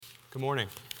Good morning.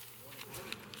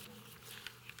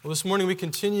 Well, this morning we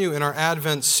continue in our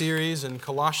Advent series in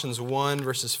Colossians 1,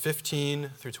 verses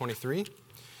 15 through 23.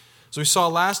 As we saw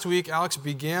last week, Alex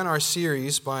began our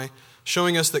series by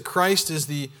showing us that Christ is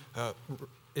the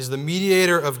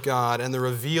mediator of God and the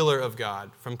revealer of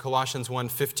God from Colossians 1,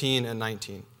 15 and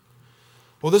 19.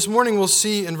 Well, this morning we'll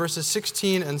see in verses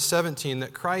 16 and 17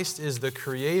 that Christ is the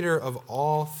creator of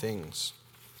all things.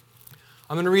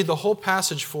 I'm going to read the whole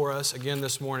passage for us again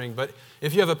this morning, but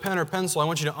if you have a pen or pencil, I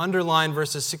want you to underline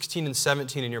verses 16 and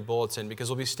 17 in your bulletin because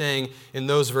we'll be staying in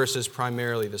those verses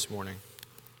primarily this morning.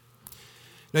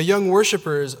 Now, young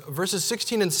worshipers, verses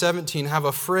 16 and 17 have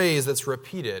a phrase that's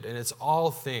repeated, and it's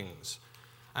all things.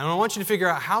 And I want you to figure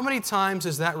out how many times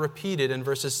is that repeated in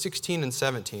verses 16 and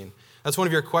 17. That's one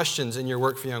of your questions in your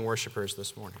Work for Young Worshipers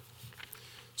this morning.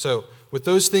 So, with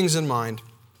those things in mind,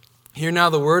 hear now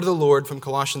the word of the Lord from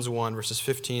Colossians 1, verses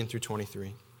 15 through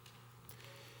 23.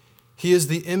 He is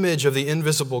the image of the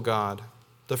invisible God,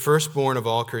 the firstborn of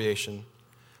all creation.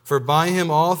 For by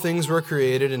him all things were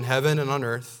created in heaven and on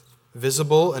earth,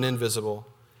 visible and invisible.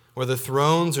 Whether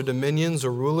thrones or dominions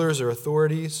or rulers or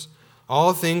authorities,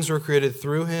 all things were created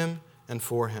through him and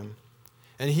for him.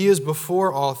 And he is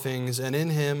before all things, and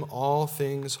in him all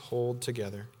things hold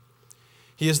together.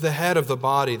 He is the head of the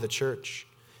body, the church.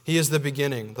 He is the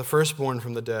beginning, the firstborn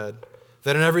from the dead,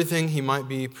 that in everything he might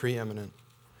be preeminent.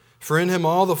 For in him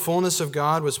all the fullness of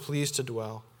God was pleased to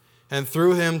dwell, and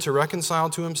through him to reconcile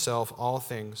to himself all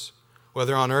things,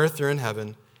 whether on earth or in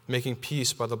heaven, making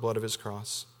peace by the blood of his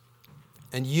cross.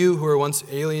 And you who were once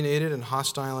alienated and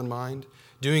hostile in mind,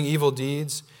 doing evil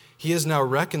deeds, he is now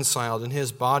reconciled in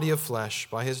his body of flesh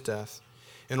by his death,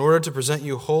 in order to present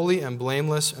you holy and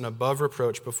blameless and above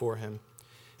reproach before him,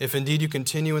 if indeed you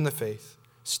continue in the faith,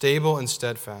 stable and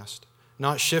steadfast,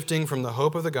 not shifting from the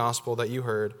hope of the gospel that you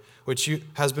heard, which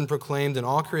has been proclaimed in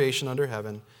all creation under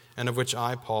heaven, and of which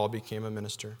I, Paul, became a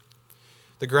minister.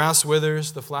 The grass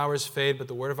withers, the flowers fade, but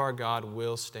the word of our God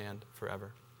will stand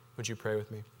forever. Would you pray with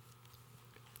me?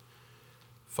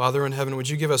 Father in heaven, would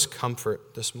you give us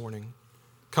comfort this morning?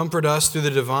 Comfort us through the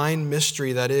divine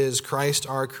mystery that is Christ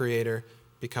our Creator,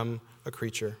 become a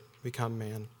creature, become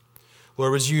man.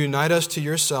 Lord, would you unite us to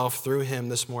yourself through him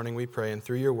this morning, we pray, and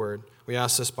through your word. We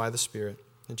ask this by the Spirit.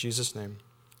 In Jesus' name,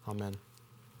 amen.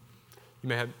 You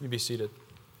may be seated.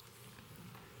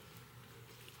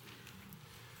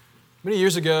 Many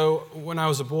years ago, when I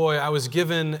was a boy, I was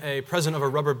given a present of a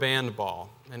rubber band ball.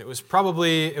 And it was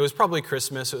probably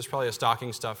Christmas. It was probably a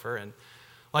stocking stuffer. And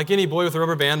like any boy with a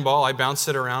rubber band ball, I bounced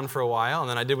it around for a while. And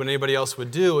then I did what anybody else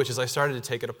would do, which is I started to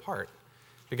take it apart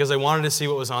because I wanted to see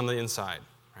what was on the inside.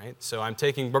 Right? So I'm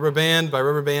taking rubber band by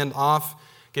rubber band off,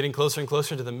 getting closer and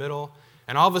closer to the middle,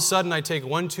 and all of a sudden I take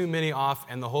one too many off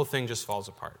and the whole thing just falls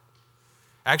apart.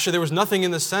 Actually, there was nothing in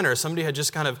the center. Somebody had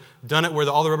just kind of done it where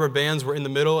all the rubber bands were in the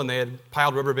middle and they had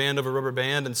piled rubber band over rubber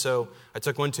band, and so I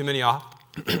took one too many off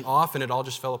and it all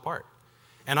just fell apart.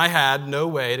 And I had no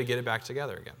way to get it back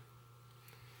together again.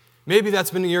 Maybe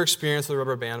that's been your experience with a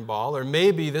rubber band ball, or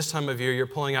maybe this time of year you're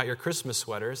pulling out your Christmas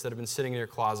sweaters that have been sitting in your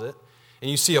closet and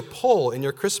you see a pull in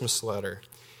your Christmas sweater.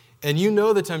 And you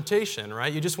know the temptation,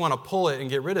 right? You just want to pull it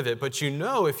and get rid of it. But you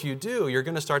know if you do, you're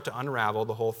going to start to unravel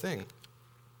the whole thing.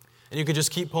 And you could just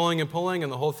keep pulling and pulling,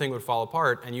 and the whole thing would fall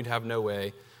apart, and you'd have no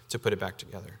way to put it back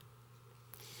together.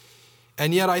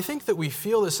 And yet I think that we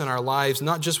feel this in our lives,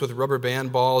 not just with rubber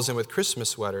band balls and with Christmas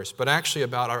sweaters, but actually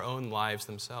about our own lives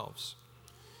themselves.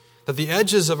 That the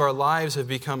edges of our lives have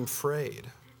become frayed.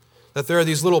 That there are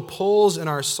these little pulls in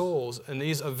our souls, and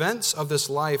these events of this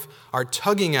life are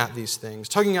tugging at these things,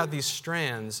 tugging at these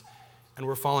strands, and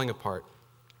we're falling apart.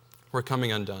 We're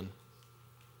coming undone.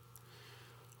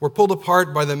 We're pulled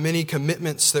apart by the many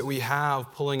commitments that we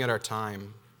have pulling at our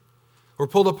time. We're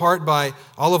pulled apart by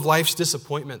all of life's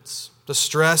disappointments, the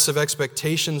stress of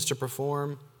expectations to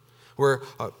perform. We're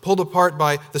pulled apart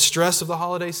by the stress of the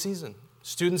holiday season.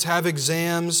 Students have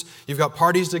exams, you've got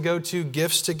parties to go to,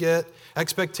 gifts to get,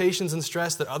 expectations and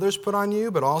stress that others put on you,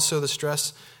 but also the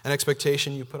stress and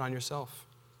expectation you put on yourself.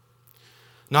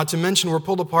 Not to mention, we're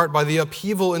pulled apart by the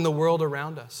upheaval in the world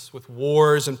around us with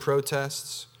wars and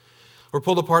protests. We're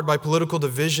pulled apart by political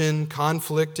division,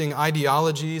 conflicting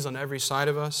ideologies on every side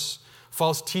of us,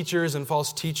 false teachers and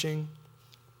false teaching.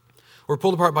 We're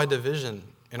pulled apart by division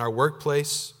in our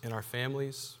workplace, in our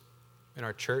families, in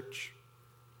our church,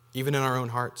 even in our own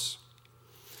hearts.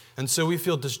 And so we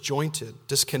feel disjointed,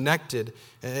 disconnected,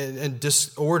 and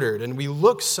disordered, and we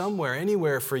look somewhere,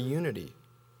 anywhere for unity.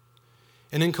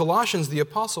 And in Colossians, the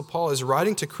Apostle Paul is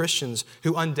writing to Christians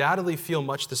who undoubtedly feel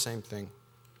much the same thing.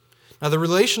 Now, the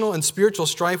relational and spiritual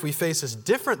strife we face is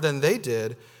different than they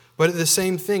did, But the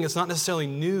same thing, it's not necessarily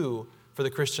new for the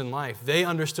Christian life. They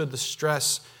understood the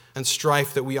stress and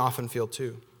strife that we often feel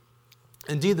too.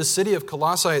 Indeed, the city of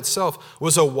Colossae itself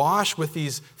was awash with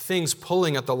these things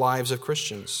pulling at the lives of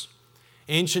Christians.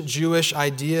 Ancient Jewish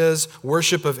ideas,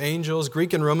 worship of angels,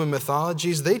 Greek and Roman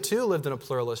mythologies, they too lived in a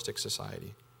pluralistic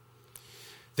society.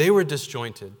 They were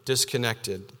disjointed,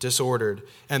 disconnected, disordered,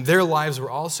 and their lives were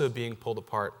also being pulled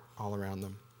apart all around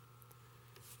them.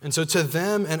 And so to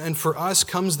them and for us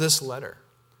comes this letter.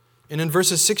 And in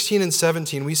verses 16 and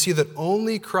 17, we see that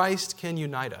only Christ can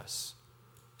unite us,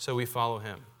 so we follow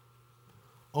him.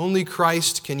 Only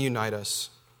Christ can unite us,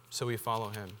 so we follow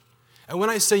him. And when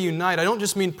I say unite, I don't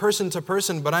just mean person to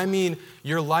person, but I mean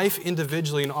your life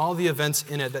individually and all the events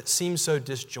in it that seem so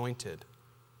disjointed.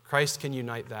 Christ can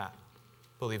unite that,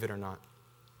 believe it or not.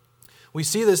 We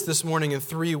see this morning in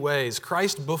three ways: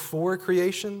 Christ before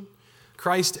creation,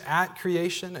 Christ at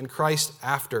creation, and Christ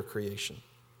after creation.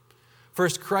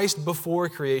 First, Christ before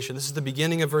creation. This is the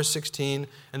beginning of verse 16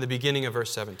 and the beginning of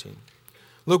verse 17.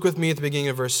 Look with me at the beginning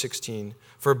of verse 16.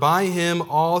 For by him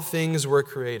all things were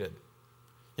created.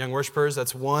 Young worshipers,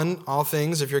 that's one, all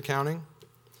things, if you're counting.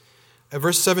 At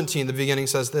verse 17, the beginning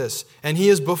says this, and he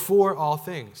is before all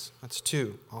things. That's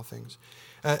two, all things.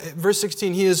 Verse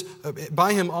 16,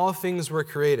 by him all things were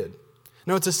created.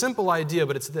 Now, it's a simple idea,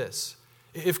 but it's this.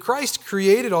 If Christ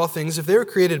created all things, if they were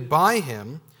created by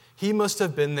him, he must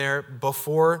have been there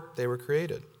before they were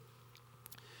created.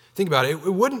 Think about it.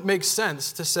 It wouldn't make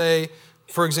sense to say,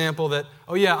 for example, that,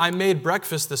 oh yeah, I made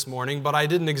breakfast this morning, but I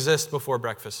didn't exist before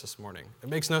breakfast this morning. It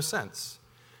makes no sense.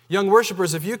 Young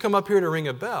worshipers, if you come up here to ring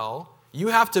a bell, you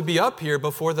have to be up here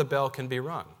before the bell can be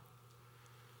rung.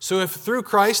 So if through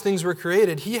Christ things were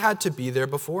created, he had to be there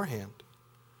beforehand.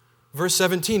 Verse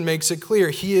 17 makes it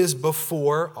clear, he is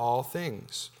before all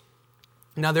things.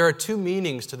 Now there are two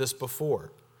meanings to this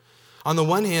before. On the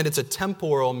one hand, it's a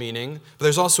temporal meaning, but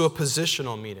there's also a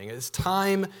positional meaning. It's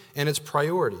time and it's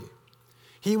priority.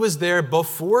 He was there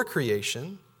before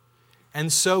creation,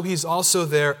 and so he's also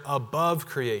there above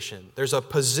creation. There's a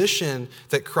position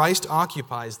that Christ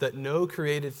occupies that no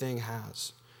created thing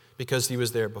has because he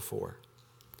was there before.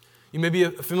 You may be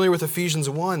familiar with Ephesians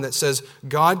 1 that says,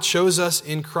 God chose us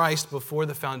in Christ before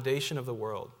the foundation of the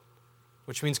world,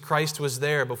 which means Christ was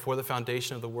there before the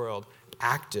foundation of the world,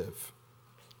 active.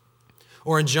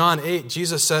 Or in John 8,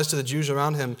 Jesus says to the Jews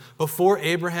around him, before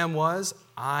Abraham was,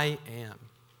 I am.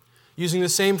 Using the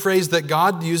same phrase that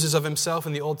God uses of himself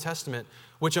in the Old Testament,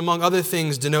 which among other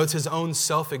things denotes his own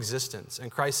self-existence. And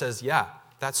Christ says, yeah,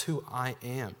 that's who I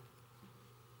am.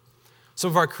 Some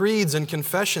of our creeds and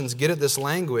confessions get at this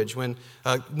language when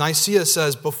Nicaea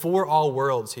says, before all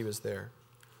worlds he was there.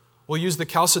 We'll use the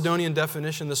Chalcedonian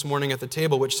definition this morning at the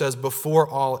table, which says, before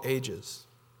all ages.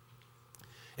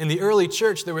 In the early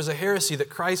church, there was a heresy that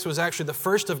Christ was actually the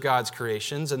first of God's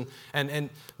creations, and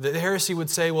the heresy would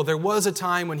say, well, there was a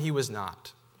time when he was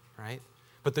not, right?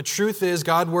 But the truth is,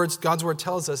 God's word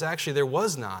tells us, actually, there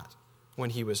was not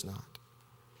when he was not.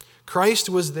 Christ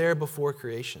was there before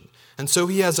creation, and so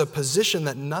he has a position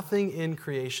that nothing in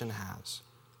creation has.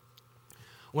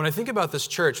 When I think about this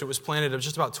church, it was planted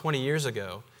just about 20 years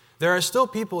ago, there are still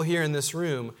people here in this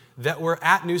room that were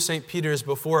at New St. Peter's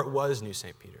before it was New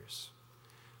St. Peter's.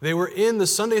 They were in the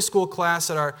Sunday school class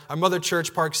at our mother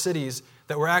church, Park Cities,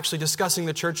 that were actually discussing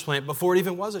the church plant before it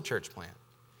even was a church plant.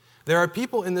 There are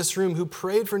people in this room who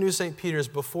prayed for New St. Peter's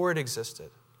before it existed,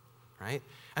 right?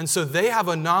 And so they have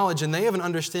a knowledge and they have an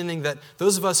understanding that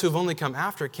those of us who have only come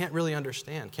after can't really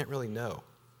understand, can't really know.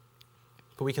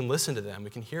 But we can listen to them, we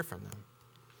can hear from them.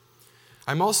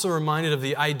 I'm also reminded of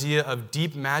the idea of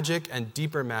deep magic and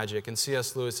deeper magic in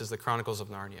C.S. Lewis's The Chronicles of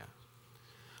Narnia.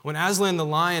 When Aslan the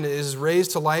lion is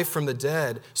raised to life from the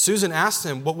dead, Susan asks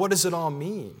him, but what does it all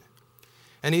mean?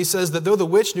 And he says that though the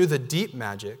witch knew the deep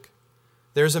magic,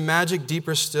 there's a magic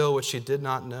deeper still which she did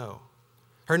not know.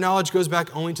 Her knowledge goes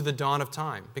back only to the dawn of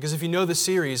time, because if you know the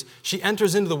series, she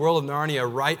enters into the world of Narnia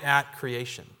right at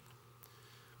creation.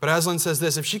 But Aslan says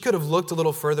this, if she could have looked a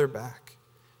little further back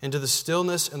into the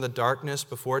stillness and the darkness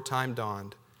before time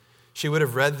dawned, she would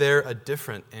have read there a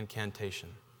different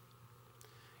incantation.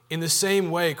 In the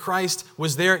same way, Christ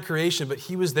was there at creation, but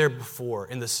he was there before,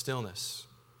 in the stillness.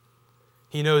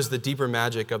 He knows the deeper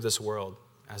magic of this world,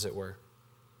 as it were.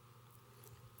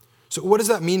 So what does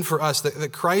that mean for us,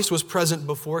 that Christ was present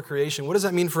before creation? What does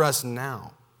that mean for us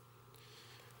now?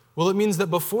 Well, it means that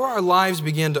before our lives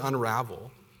began to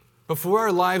unravel, before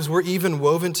our lives were even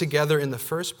woven together in the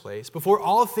first place, before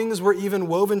all things were even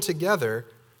woven together,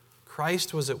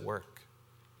 Christ was at work.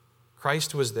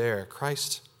 Christ was there.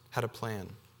 Christ had a plan.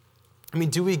 I mean,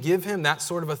 do we give him that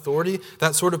sort of authority,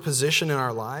 that sort of position in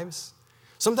our lives?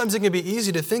 Sometimes it can be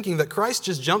easy to thinking that Christ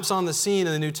just jumps on the scene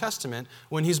in the New Testament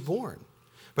when he's born.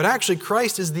 But actually,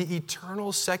 Christ is the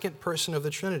eternal second person of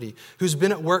the Trinity who's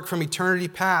been at work from eternity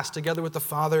past together with the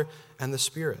Father and the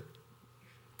Spirit.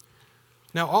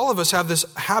 Now, all of us have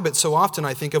this habit so often,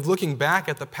 I think, of looking back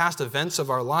at the past events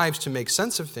of our lives to make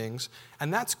sense of things,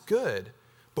 and that's good,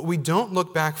 but we don't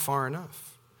look back far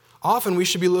enough. Often we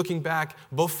should be looking back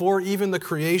before even the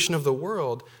creation of the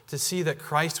world to see that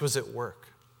Christ was at work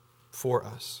for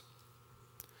us.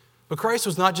 But Christ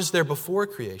was not just there before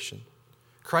creation.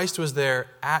 Christ was there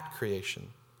at creation.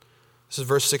 This is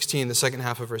verse 16, the second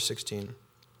half of verse 16.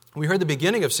 We heard the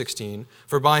beginning of 16,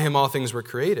 for by him all things were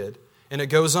created. And it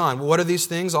goes on. What are these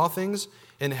things? All things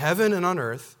in heaven and on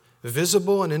earth,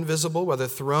 visible and invisible, whether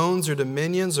thrones or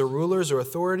dominions or rulers or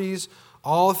authorities,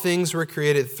 all things were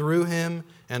created through him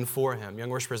and for him. Young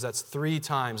worshipers, that's 3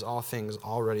 times all things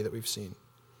already that we've seen.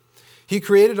 He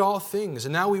created all things,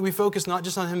 and now we focus not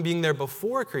just on him being there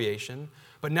before creation,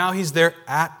 but now he's there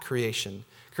at creation.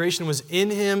 Creation was in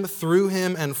him, through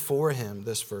him, and for him,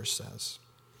 this verse says.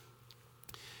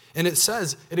 And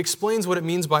it explains what it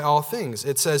means by all things.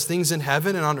 It says things in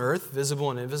heaven and on earth, visible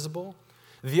and invisible.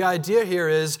 The idea here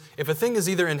is if a thing is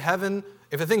either in heaven,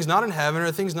 if a thing's not in heaven or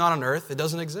a thing's not on earth, it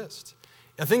doesn't exist.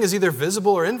 A thing is either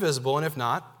visible or invisible, and if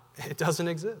not, it doesn't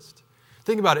exist.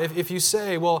 Think about it. If you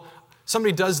say, well,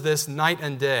 somebody does this night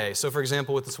and day. So, for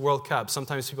example, with this World Cup,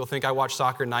 sometimes people think I watch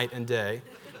soccer night and day.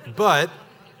 But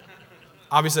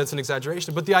obviously that's an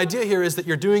exaggeration. But the idea here is that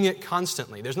you're doing it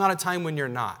constantly. There's not a time when you're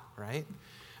not, right?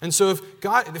 And so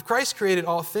if Christ created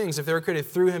all things, if they were created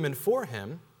through him and for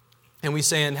him, and we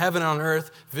say in heaven and on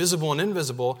earth, visible and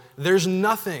invisible, there's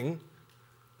nothing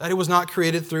that it was not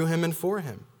created through him and for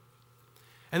him.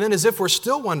 And then as if we're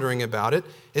still wondering about it,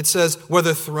 it says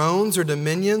whether thrones or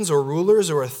dominions or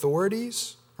rulers or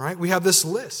authorities, right? We have this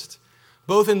list,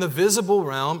 both in the visible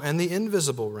realm and the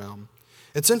invisible realm.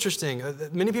 It's interesting.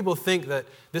 Many people think that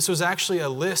this was actually a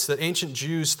list that ancient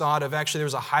Jews thought of. Actually, there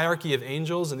was a hierarchy of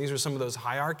angels, and these were some of those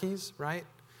hierarchies, right?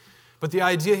 But the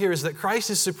idea here is that Christ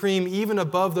is supreme even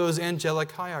above those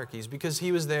angelic hierarchies because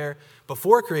he was there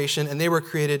before creation, and they were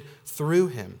created through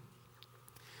him.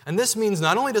 And this means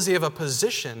not only does he have a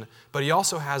position, but he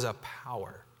also has a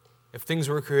power if things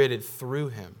were created through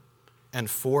him and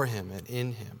for him and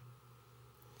in him.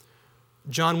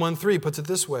 John 1:3 puts it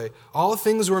this way, all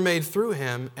things were made through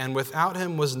him, and without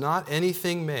him was not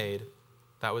anything made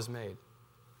that was made.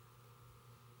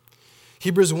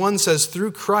 Hebrews 1 says,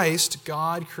 through Christ,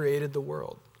 God created the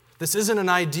world. This isn't an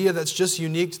idea that's just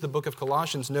unique to the book of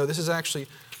Colossians. No, this is actually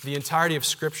the entirety of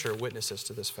Scripture witnesses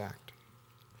to this fact.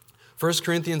 1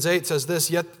 Corinthians 8 says this,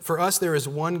 yet for us there is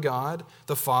one God,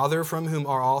 the Father, from whom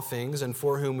are all things and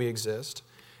for whom we exist,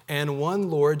 and one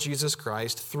Lord Jesus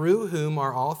Christ, through whom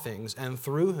are all things and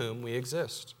through whom we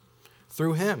exist.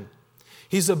 Through him.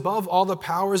 He's above all the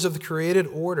powers of the created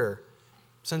order,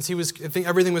 since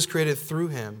everything was created through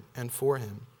him and for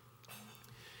him.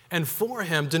 And for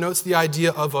him denotes the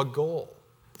idea of a goal.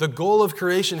 The goal of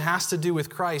creation has to do with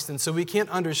Christ, and so we can't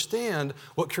understand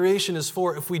what creation is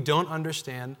for if we don't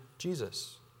understand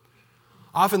Jesus.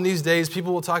 Often these days,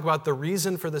 people will talk about the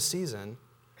reason for the season,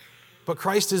 but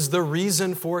Christ is the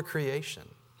reason for creation.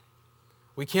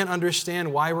 We can't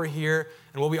understand why we're here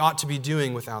and what we ought to be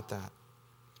doing without that.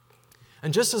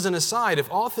 And just as an aside,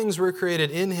 if all things were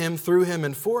created in him, through him,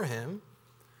 and for him,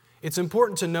 it's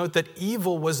important to note that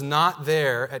evil was not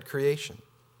there at creation.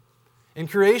 In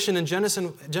creation, in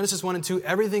Genesis 1 and 2,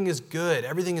 everything is good.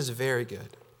 Everything is very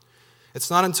good. It's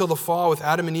not until the fall with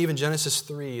Adam and Eve in Genesis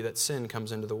 3 that sin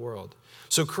comes into the world.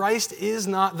 So Christ is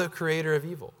not the creator of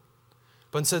evil.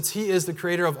 But since he is the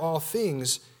creator of all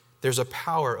things, there's a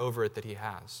power over it that he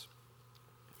has.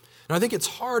 And I think it's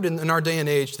hard in our day and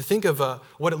age to think of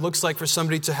what it looks like for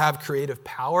somebody to have creative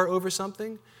power over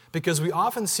something, because we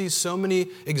often see so many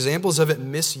examples of it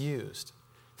misused.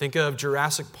 Think of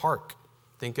Jurassic Park.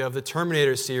 Think of the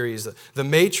Terminator series, The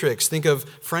Matrix. Think of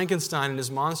Frankenstein and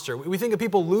his monster. We think of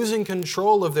people losing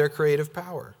control of their creative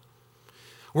power.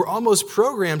 We're almost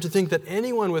programmed to think that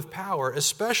anyone with power,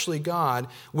 especially God,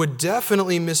 would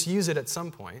definitely misuse it at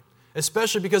some point,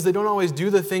 especially because they don't always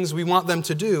do the things we want them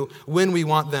to do when we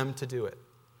want them to do it.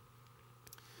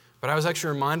 But I was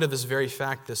actually reminded of this very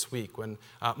fact this week when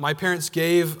my parents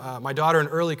gave my daughter an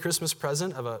early Christmas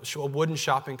present of a wooden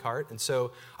shopping cart. And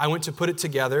so I went to put it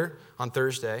together on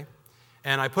Thursday.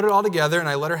 And I put it all together and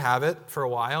I let her have it for a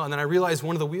while. And then I realized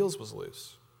one of the wheels was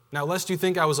loose. Now, lest you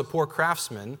think I was a poor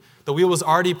craftsman, the wheel was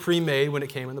already pre-made when it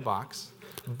came in the box.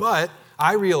 But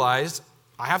I realized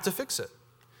I have to fix it.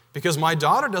 Because my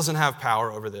daughter doesn't have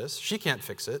power over this. She can't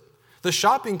fix it. The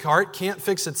shopping cart can't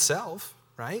fix itself,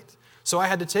 right? So I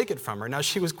had to take it from her. Now,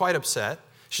 she was quite upset.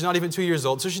 She's not even 2 years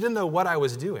old, so she didn't know what I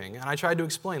was doing. And I tried to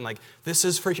explain, this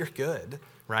is for your good,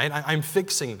 right? I'm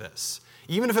fixing this.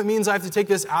 Even if it means I have to take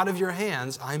this out of your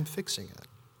hands, I'm fixing it.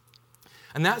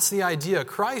 And that's the idea.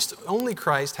 Only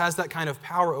Christ has that kind of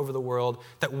power over the world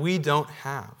that we don't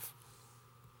have.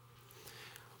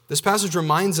 This passage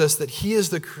reminds us that he is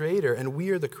the creator and we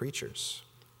are the creatures.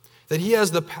 That he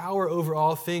has the power over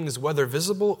all things, whether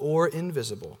visible or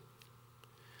invisible.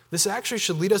 This actually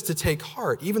should lead us to take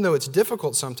heart, even though it's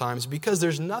difficult sometimes, because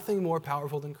there's nothing more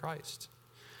powerful than Christ.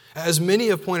 As many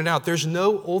have pointed out, there's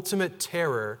no ultimate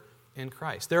terror in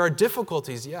Christ. There are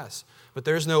difficulties, yes, but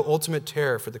there's no ultimate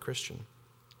terror for the Christian.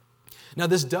 Now,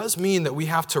 this does mean that we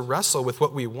have to wrestle with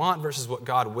what we want versus what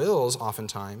God wills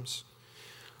oftentimes.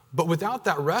 But without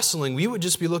that wrestling, we would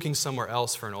just be looking somewhere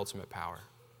else for an ultimate power.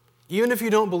 Even if you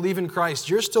don't believe in Christ,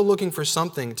 you're still looking for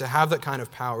something to have that kind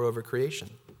of power over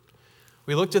creation.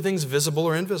 We look to things visible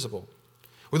or invisible.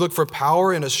 We look for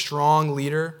power in a strong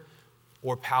leader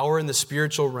or power in the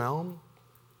spiritual realm.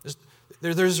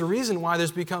 There's a reason why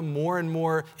there's become more and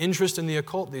more interest in the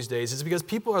occult these days. It's because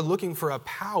people are looking for a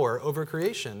power over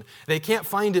creation. They can't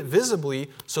find it visibly,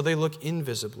 so they look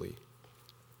invisibly.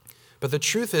 But the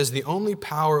truth is, the only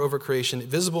power over creation,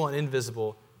 visible and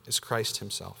invisible, is Christ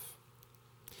himself.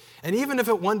 And even if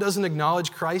one doesn't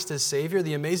acknowledge Christ as Savior,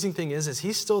 the amazing thing is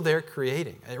he's still there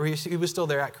creating. He was still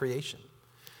there at creation.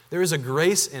 There is a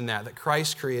grace in that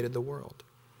Christ created the world.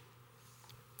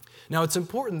 Now, it's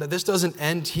important that this doesn't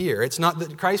end here. It's not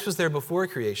that Christ was there before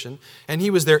creation, and he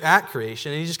was there at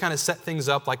creation, and he just kind of set things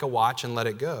up like a watch and let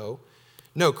it go.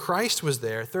 No, Christ was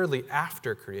there, thirdly,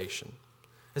 after creation.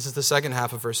 This is the second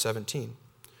half of verse 17.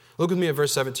 Look with me at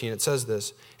verse 17. It says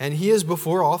this, "And he is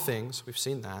before all things," we've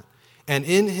seen that, "and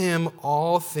in him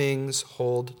all things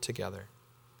hold together."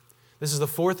 This is the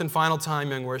fourth and final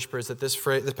time, young worshipers, that this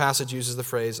passage uses the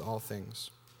phrase, all things.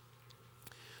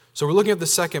 So we're looking at the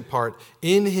second part.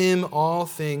 In him all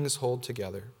things hold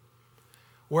together.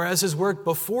 Whereas his work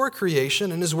before creation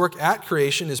and his work at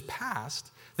creation is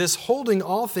past, this holding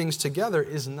all things together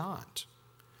is not.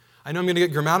 I know I'm going to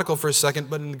get grammatical for a second,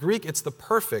 but in the Greek it's the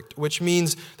perfect, which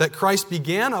means that Christ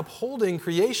began upholding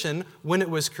creation when it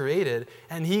was created,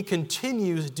 and he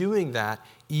continues doing that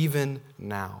even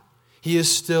now. He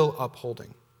is still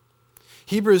upholding.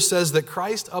 Hebrews says that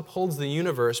Christ upholds the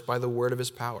universe by the word of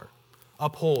his power.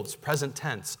 Upholds, present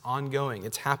tense, ongoing.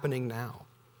 It's happening now.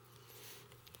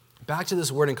 Back to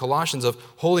this word in Colossians of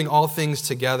holding all things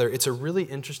together. It's a really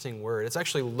interesting word. It's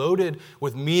actually loaded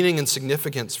with meaning and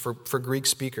significance for Greek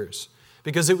speakers,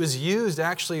 because it was used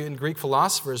actually in Greek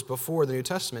philosophers before the New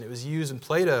Testament. It was used in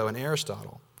Plato and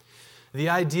Aristotle. The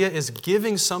idea is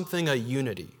giving something a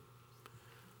unity.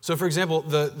 So, for example,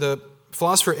 the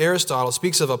philosopher Aristotle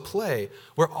speaks of a play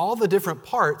where all the different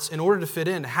parts, in order to fit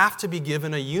in, have to be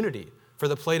given a unity for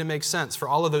the play to make sense, for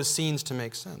all of those scenes to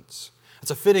make sense.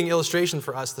 It's a fitting illustration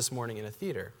for us this morning in a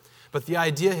theater. But the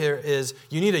idea here is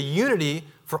you need a unity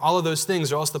for all of those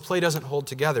things, or else the play doesn't hold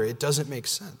together. It doesn't make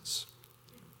sense.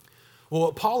 Well,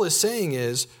 what Paul is saying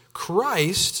is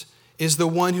Christ is the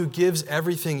one who gives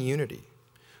everything unity,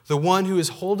 the one who is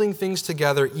holding things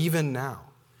together even now.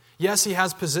 Yes, he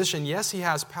has position. Yes, he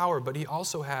has power, but he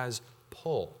also has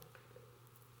pull.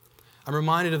 I'm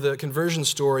reminded of the conversion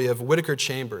story of Whittaker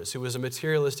Chambers, who was a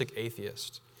materialistic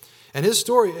atheist. And his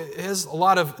story has a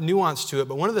lot of nuance to it,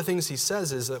 but one of the things he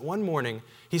says is that one morning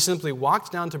he simply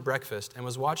walked down to breakfast and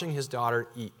was watching his daughter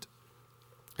eat.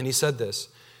 And he said this,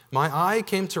 "My eye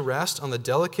came to rest on the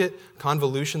delicate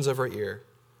convolutions of her ear,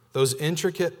 those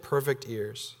intricate, perfect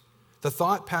ears. The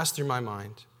thought passed through my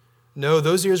mind. No,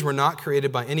 those ears were not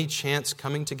created by any chance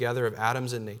coming together of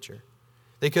atoms in nature.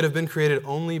 They could have been created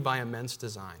only by immense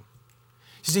design."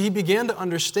 You see, he began to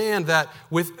understand that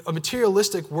with a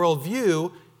materialistic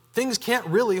worldview, things can't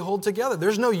really hold together.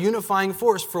 There's no unifying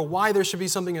force for why there should be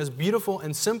something as beautiful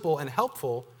and simple and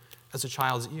helpful as a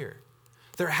child's ear.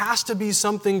 There has to be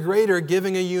something greater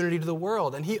giving a unity to the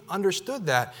world. And he understood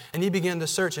that, and he began to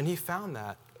search, and he found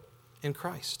that in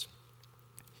Christ.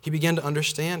 He began to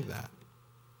understand that.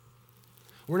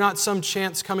 We're not some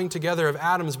chance coming together of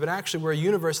atoms, but actually we're a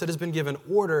universe that has been given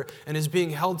order and is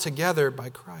being held together by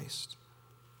Christ.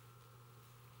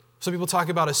 Some people talk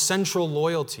about a central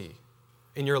loyalty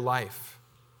in your life,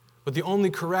 but the only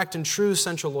correct and true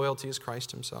central loyalty is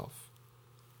Christ himself.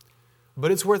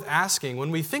 But it's worth asking,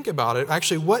 when we think about it,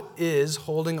 actually, what is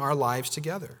holding our lives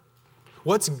together?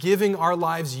 What's giving our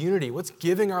lives unity? What's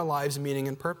giving our lives meaning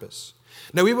and purpose?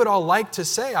 Now, we would all like to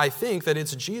say, I think, that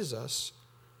it's Jesus,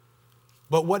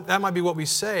 but that might be what we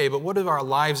say, but what do our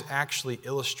lives actually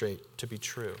illustrate to be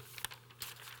true?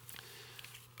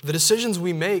 The decisions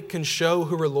we make can show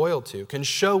who we're loyal to, can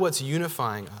show what's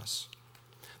unifying us.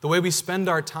 The way we spend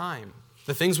our time,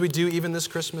 the things we do even this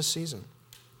Christmas season.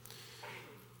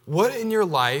 What in your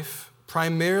life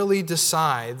primarily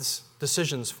decides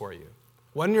decisions for you?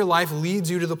 What in your life leads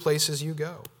you to the places you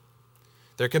go?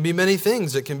 There can be many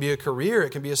things. It can be a career,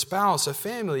 it can be a spouse, a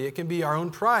family, it can be our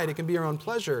own pride, it can be our own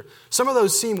pleasure. Some of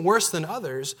those seem worse than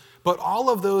others, but all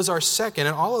of those are second,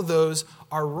 and all of those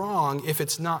are wrong if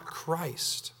it's not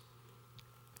Christ.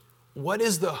 What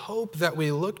is the hope that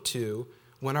we look to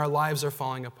when our lives are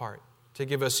falling apart? To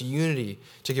give us unity,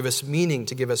 to give us meaning,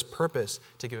 to give us purpose,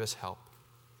 to give us help.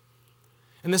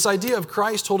 And this idea of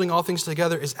Christ holding all things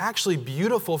together is actually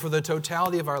beautiful for the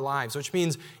totality of our lives, which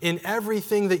means in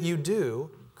everything that you do,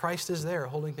 Christ is there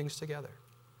holding things together.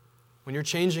 When you're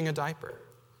changing a diaper,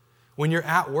 when you're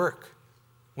at work,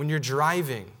 when you're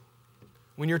driving,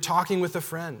 when you're talking with a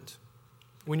friend,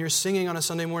 when you're singing on a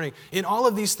Sunday morning, in all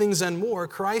of these things and more,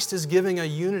 Christ is giving a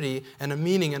unity and a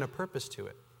meaning and a purpose to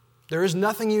it. There is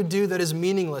nothing you do that is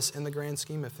meaningless in the grand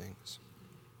scheme of things.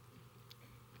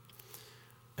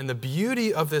 And the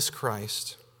beauty of this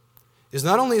Christ is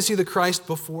not only is he the Christ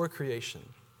before creation,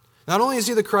 not only is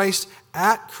he the Christ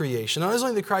at creation, not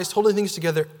only the Christ holding things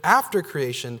together after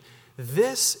creation,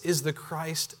 this is the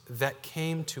Christ that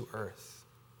came to earth.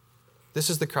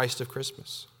 This is the Christ of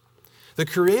Christmas. The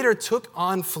Creator took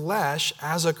on flesh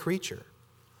as a creature.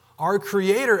 Our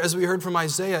Creator, as we heard from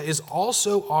Isaiah, is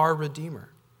also our Redeemer.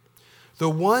 The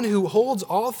one who holds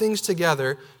all things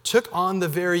together took on the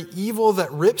very evil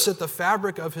that rips at the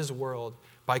fabric of his world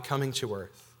by coming to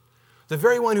earth. The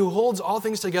very one who holds all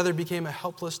things together became a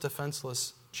helpless,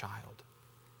 defenseless child.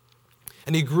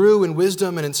 And he grew in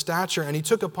wisdom and in stature, and he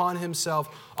took upon himself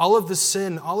all of the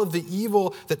sin, all of the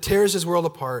evil that tears his world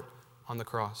apart on the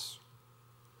cross.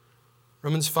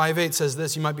 Romans 5:8 says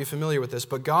this, you might be familiar with this,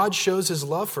 but God shows his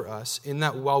love for us in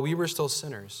that while we were still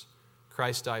sinners,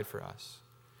 Christ died for us.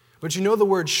 But you know the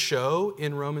word show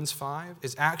in Romans 5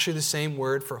 is actually the same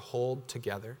word for hold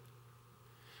together.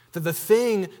 That the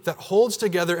thing that holds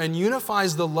together and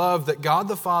unifies the love that God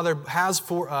the Father has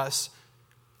for us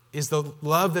is the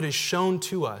love that is shown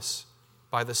to us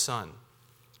by the Son.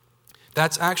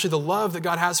 That's actually the love that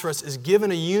God has for us is given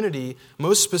a unity,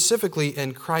 most specifically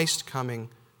in Christ coming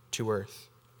to earth.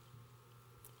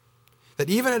 That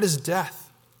even at his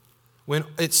death, when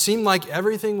it seemed like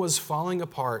everything was falling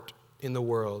apart in the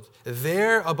world,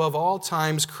 there above all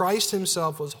times, Christ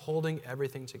himself was holding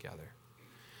everything together.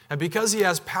 And because he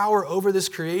has power over this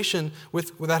creation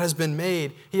that has been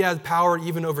made, he had power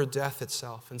even over death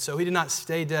itself. And so he did not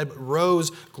stay dead, but rose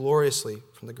gloriously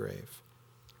from the grave.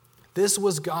 This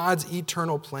was God's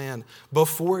eternal plan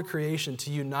before creation to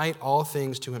unite all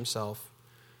things to himself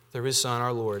through his Son,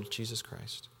 our Lord, Jesus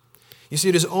Christ. You see,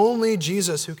 it is only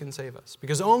Jesus who can save us,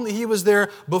 because only he was there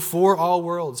before all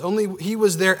worlds. Only he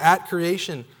was there at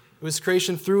creation. It was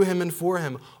creation through him and for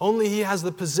him. Only he has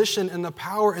the position and the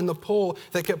power and the pull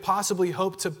that could possibly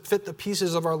hope to fit the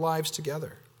pieces of our lives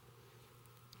together.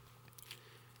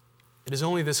 It is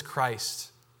only this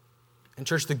Christ. And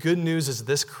church, the good news is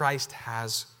this Christ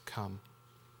has come.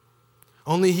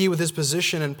 Only he with his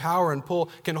position and power and pull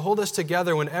can hold us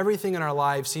together when everything in our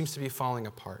lives seems to be falling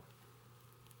apart.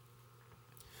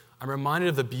 I'm reminded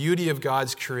of the beauty of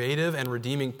God's creative and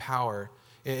redeeming power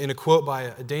in a quote by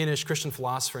a Danish Christian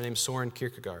philosopher named Søren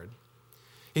Kierkegaard.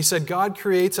 He said, God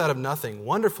creates out of nothing.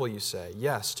 Wonderful, you say.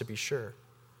 Yes, to be sure.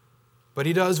 But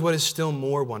he does what is still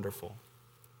more wonderful.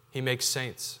 He makes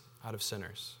saints out of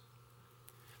sinners.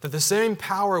 That the same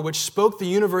power which spoke the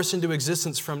universe into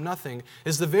existence from nothing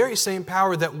is the very same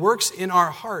power that works in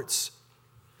our hearts,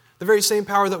 the very same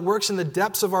power that works in the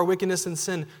depths of our wickedness and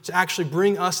sin to actually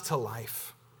bring us to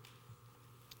life.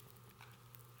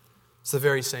 It's the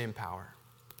very same power.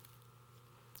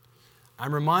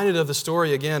 I'm reminded of the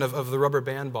story again of the rubber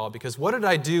band ball, because what did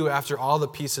I do after all the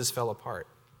pieces fell apart?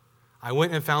 I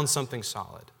went and found something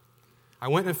solid. I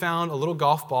went and found a little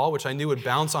golf ball, which I knew would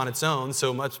bounce on its own,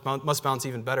 so must bounce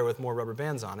even better with more rubber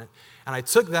bands on it. And I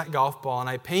took that golf ball and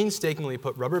I painstakingly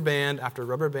put rubber band after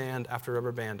rubber band after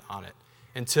rubber band on it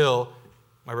until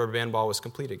my rubber band ball was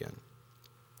complete again.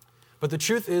 But the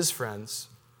truth is, friends,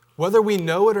 whether we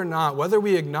know it or not, whether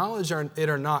we acknowledge it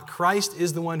or not, Christ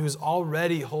is the one who's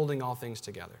already holding all things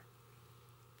together.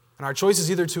 And our choice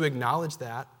is either to acknowledge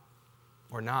that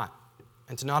or not.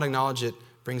 And to not acknowledge it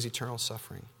brings eternal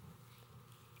suffering.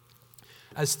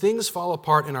 As things fall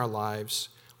apart in our lives,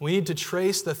 we need to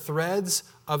trace the threads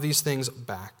of these things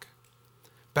back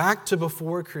to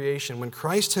before creation, when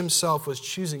Christ himself was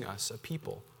choosing us, a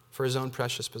people, for his own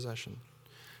precious possession.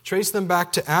 Trace them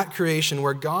back to at creation,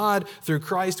 where God, through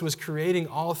Christ, was creating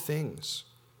all things.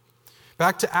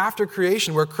 back to after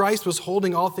creation, where Christ was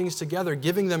holding all things together,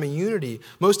 giving them a unity,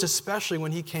 most especially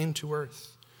when he came to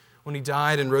earth, when he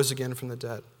died and rose again from the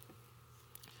dead.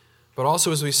 But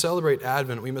also as we celebrate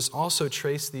Advent, we must also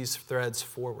trace these threads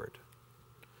forward.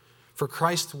 For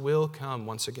Christ will come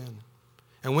once again.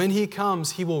 And when he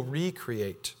comes, he will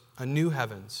recreate a new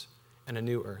heavens and a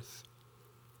new earth.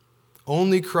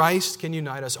 Only Christ can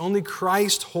unite us. Only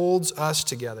Christ holds us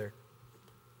together.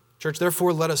 Church,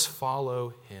 therefore, let us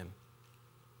follow him.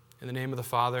 In the name of the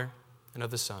Father, and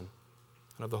of the Son,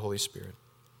 and of the Holy Spirit.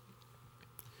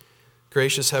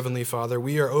 Gracious Heavenly Father,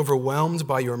 we are overwhelmed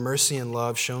by your mercy and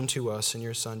love shown to us in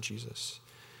your Son, Jesus.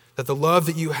 That the love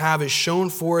that you have is shown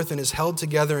forth and is held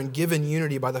together and given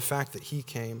unity by the fact that he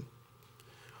came.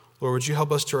 Lord, would you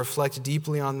help us to reflect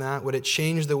deeply on that? Would it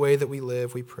change the way that we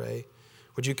live, we pray?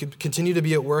 Would you continue to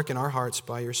be at work in our hearts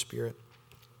by your Spirit?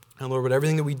 And Lord, would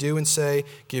everything that we do and say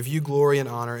give you glory and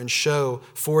honor and show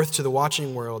forth to the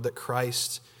watching world that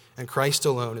Christ and Christ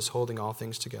alone is holding all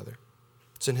things together.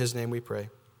 It's in his name we pray.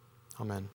 Amen.